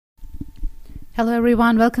Hello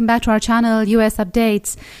everyone, welcome back to our channel US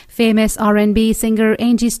Updates. Famous R&B singer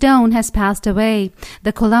Angie Stone has passed away.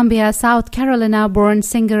 The Columbia, South Carolina-born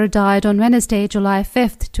singer died on Wednesday, July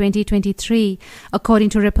 5th, 2023.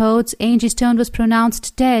 According to reports, Angie Stone was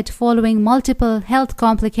pronounced dead following multiple health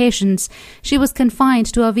complications. She was confined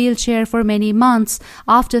to a wheelchair for many months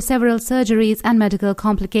after several surgeries and medical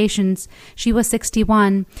complications. She was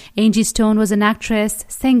 61. Angie Stone was an actress,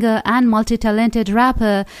 singer, and multi-talented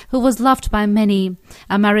rapper who was loved by many.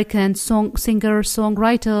 American singer,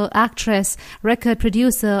 songwriter, actress, record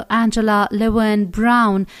producer Angela LaVerne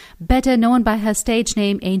Brown, better known by her stage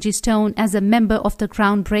name Angie Stone, as a member of the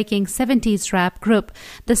groundbreaking 70s rap group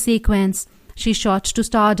The Sequence. She shot to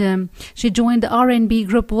stardom. She joined the R&B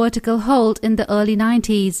group Vertical Hold in the early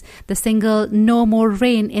 90s. The single No More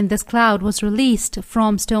Rain in This Cloud was released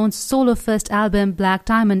from Stone's solo first album Black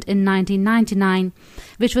Diamond in 1999,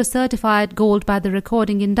 which was certified gold by the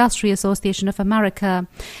Recording Industry Association of America.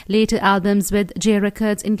 Later albums with J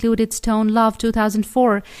Records included Stone Love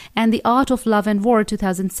 2004 and The Art of Love and War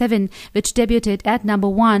 2007, which debuted at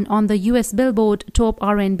 #1 on the US Billboard Top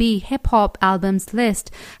R&B Hip Hop Albums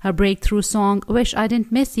list. Her breakthrough song Wish I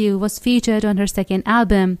Didn't Miss You was featured on her second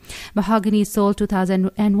album, Mahogany Soul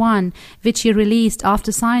 2001, which she released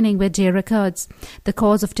after signing with J Records. The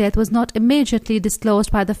cause of death was not immediately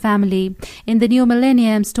disclosed by the family. In the new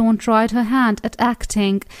millennium, Stone tried her hand at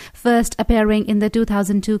acting, first appearing in the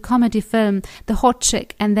 2002 comedy film The Hot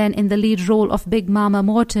Chick and then in the lead role of Big Mama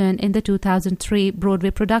Morton in the 2003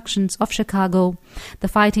 Broadway productions of Chicago. The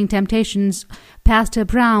Fighting Temptations, Pastor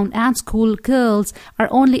Brown, and School Girls are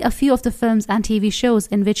only a few of the films and TV shows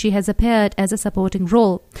in which she has appeared as a supporting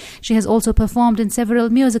role. She has also performed in several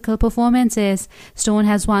musical performances. Stone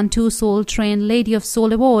has won 2 Soul Train Lady of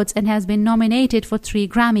Soul Awards and has been nominated for 3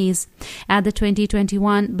 Grammys. At the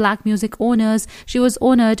 2021 Black Music Honors, she was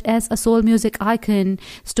honored as a soul music icon.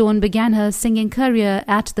 Stone began her singing career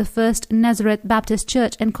at the First Nazareth Baptist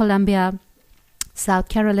Church in Columbia, South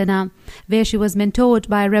Carolina, where she was mentored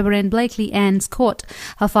by Reverend Blakely Ann Scott.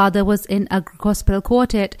 Her father was in a gospel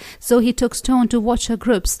quartet, so he took Stone to watch her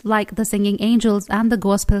groups like the Singing Angels and the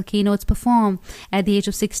Gospel Keynotes perform. At the age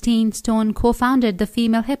of 16, Stone co-founded the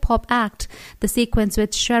female hip-hop act The Sequence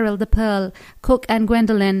with Cheryl the Pearl, Cook and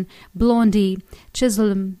Gwendolyn, Blondie,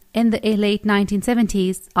 Chisholm in the late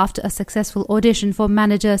 1970s. After a successful audition for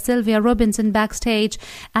manager Sylvia Robinson backstage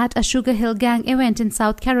at a Sugar Hill Gang event in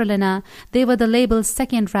South Carolina, they were the label's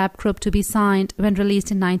second rap group to be signed. When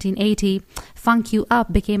released in 1980, Funk You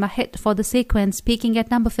Up became a hit for The Sequence, peaking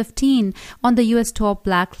at number 15 on the US Top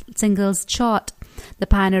Black Singles chart. The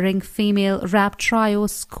pioneering female rap trio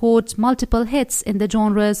scored multiple hits in the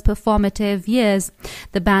genre's performative years.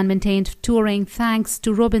 The band maintained touring thanks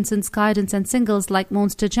to Robinson's guidance and singles like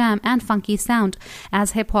Monster Jam and Funky Sound.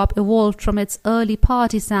 As hip-hop evolved from its early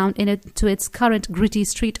party sound to its current gritty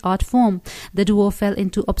street art form, the duo fell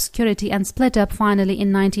into obscurity and split up finally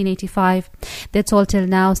in 1985. That's all till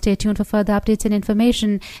now. Stay tuned for further updates and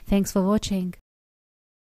information. Thanks for watching.